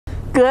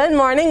Good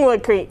morning,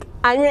 Woodcreek.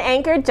 I'm your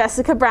anchor,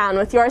 Jessica Brown,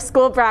 with your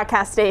school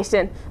broadcast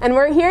station, and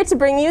we're here to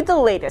bring you the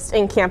latest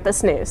in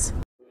campus news.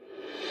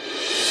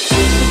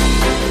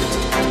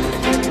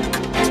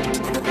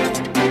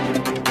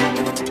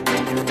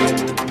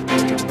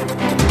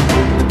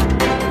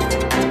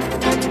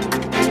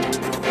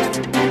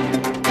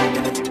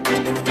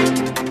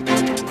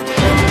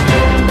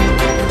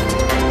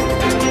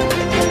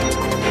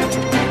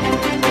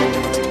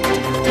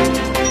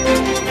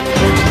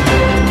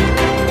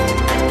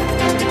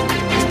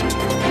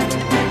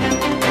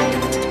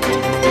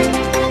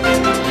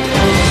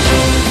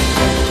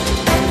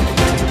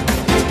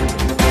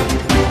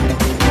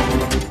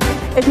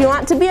 If you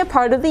want to be a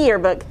part of the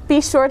yearbook, be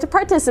sure to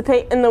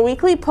participate in the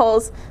weekly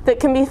polls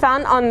that can be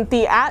found on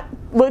the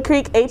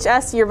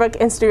 @WoodcreekHS Yearbook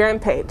Instagram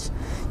page.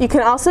 You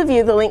can also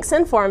view the links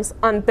and forms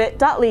on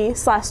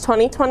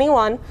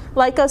bit.ly/2021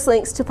 Lycos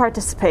links to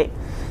participate.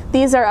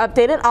 These are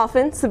updated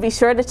often, so be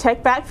sure to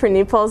check back for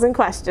new polls and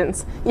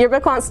questions.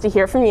 Yearbook wants to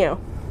hear from you.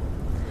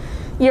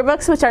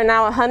 Yearbooks, which are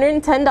now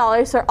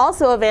 $110, are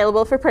also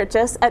available for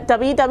purchase at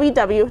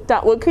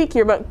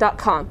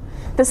www.woodcreekyearbook.com.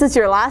 This is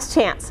your last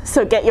chance,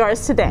 so get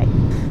yours today.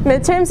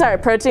 Midterms are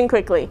approaching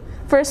quickly.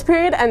 First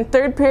period and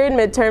third period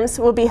midterms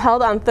will be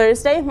held on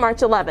Thursday,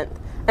 March 11th,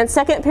 and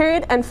second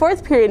period and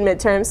fourth period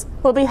midterms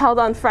will be held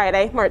on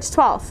Friday, March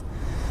 12th.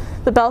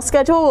 The bell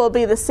schedule will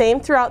be the same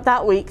throughout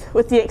that week,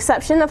 with the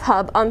exception of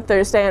hub on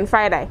Thursday and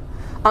Friday.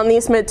 On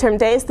these midterm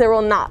days, there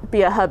will not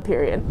be a hub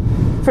period.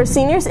 For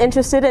seniors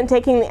interested in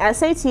taking the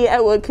SAT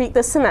at Woodcreek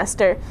this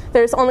semester,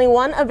 there is only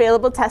one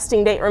available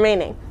testing date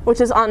remaining,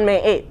 which is on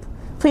May 8th.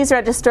 Please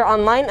register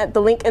online at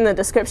the link in the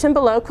description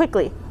below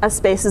quickly, as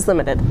space is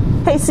limited.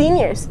 Hey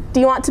seniors, do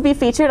you want to be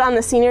featured on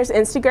the seniors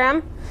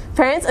Instagram?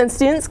 Parents and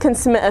students can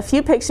submit a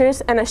few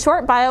pictures and a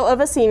short bio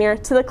of a senior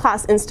to the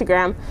class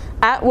Instagram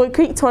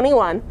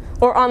 @Woodcreek21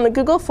 or on the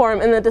Google form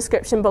in the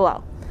description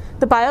below.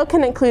 The bio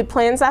can include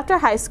plans after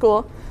high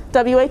school,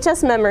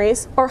 WHS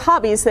memories, or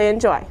hobbies they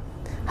enjoy.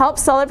 Help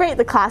celebrate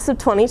the class of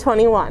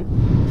 2021.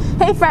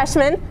 Hey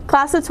freshmen,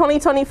 class of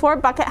 2024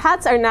 bucket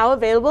hats are now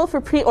available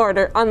for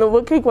pre-order on the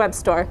Woodcreek web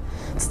store.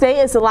 Today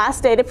is the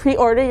last day to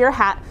pre-order your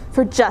hat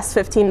for just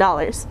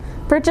 $15.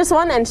 Purchase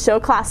one and show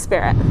class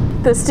spirit.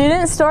 The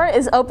student store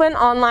is open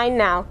online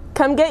now.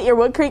 Come get your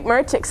Woodcreek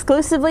merch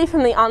exclusively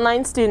from the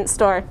online student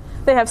store.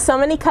 They have so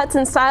many cuts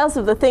and styles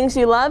of the things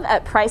you love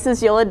at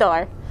prices you'll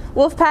adore.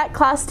 Wolfpack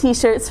class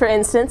t-shirts, for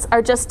instance,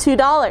 are just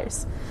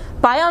 $2.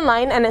 Buy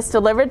online and it's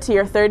delivered to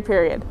your third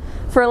period.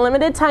 For a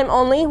limited time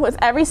only, with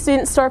every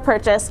student store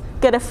purchase,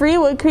 get a free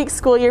Woodcreek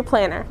school year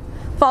planner.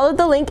 Follow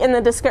the link in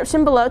the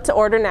description below to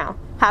order now.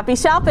 Happy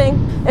shopping!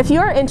 If you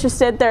are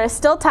interested, there is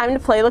still time to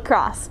play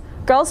lacrosse.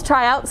 Girls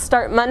tryouts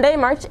start Monday,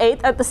 March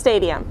 8th at the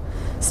stadium.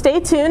 Stay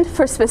tuned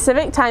for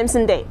specific times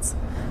and dates.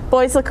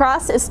 Boys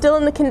lacrosse is still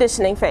in the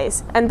conditioning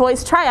phase, and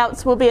boys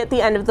tryouts will be at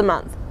the end of the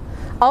month.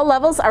 All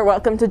levels are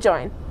welcome to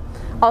join.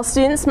 All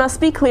students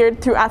must be cleared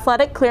through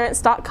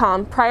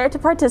athleticclearance.com prior to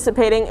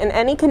participating in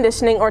any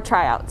conditioning or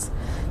tryouts.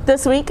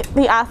 This week,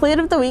 the Athlete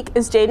of the Week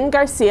is Jaden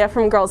Garcia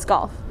from girls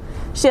golf.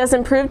 She has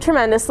improved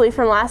tremendously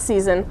from last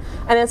season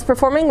and is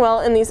performing well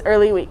in these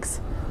early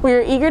weeks. We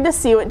are eager to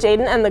see what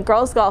Jaden and the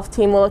girls golf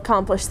team will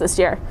accomplish this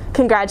year.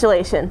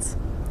 Congratulations!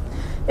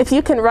 If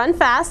you can run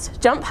fast,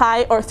 jump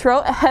high, or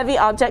throw heavy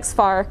objects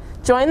far,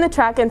 join the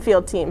track and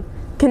field team.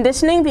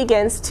 Conditioning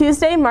begins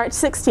Tuesday, March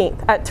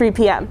 16th at 3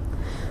 p.m.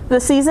 The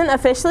season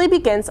officially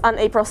begins on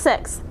April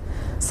 6th.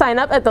 Sign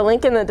up at the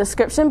link in the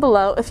description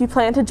below if you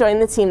plan to join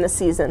the team this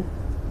season.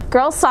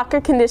 Girls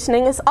soccer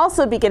conditioning is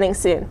also beginning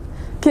soon.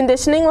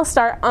 Conditioning will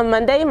start on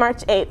Monday,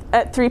 March 8th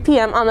at 3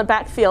 p.m. on the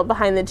back field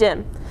behind the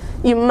gym.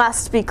 You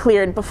must be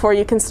cleared before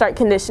you can start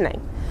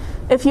conditioning.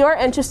 If you are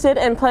interested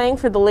in playing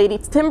for the Lady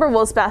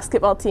Timberwolves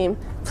basketball team,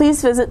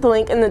 please visit the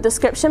link in the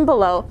description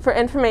below for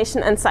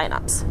information and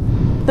sign-ups.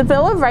 The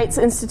Bill of Rights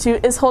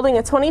Institute is holding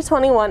a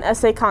 2021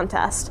 essay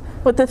contest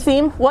with the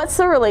theme, What's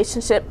the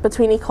Relationship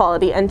Between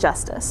Equality and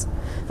Justice?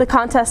 The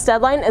contest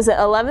deadline is at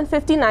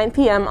 11:59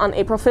 p.m. on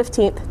April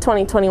 15th,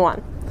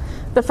 2021.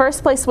 The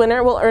first place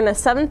winner will earn a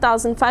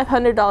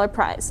 $7,500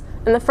 prize,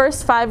 and the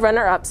first 5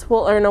 runner-ups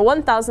will earn a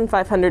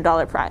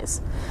 $1,500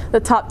 prize. The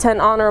top 10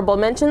 honorable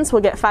mentions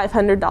will get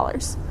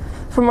 $500.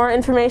 For more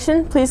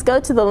information, please go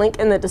to the link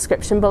in the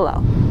description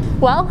below.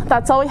 Well,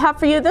 that's all we have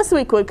for you this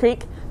week,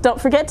 Woodcreek. Don't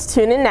forget to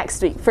tune in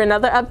next week for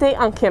another update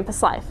on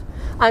campus life.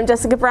 I'm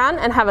Jessica Brown,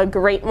 and have a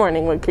great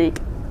morning, Woodcreek.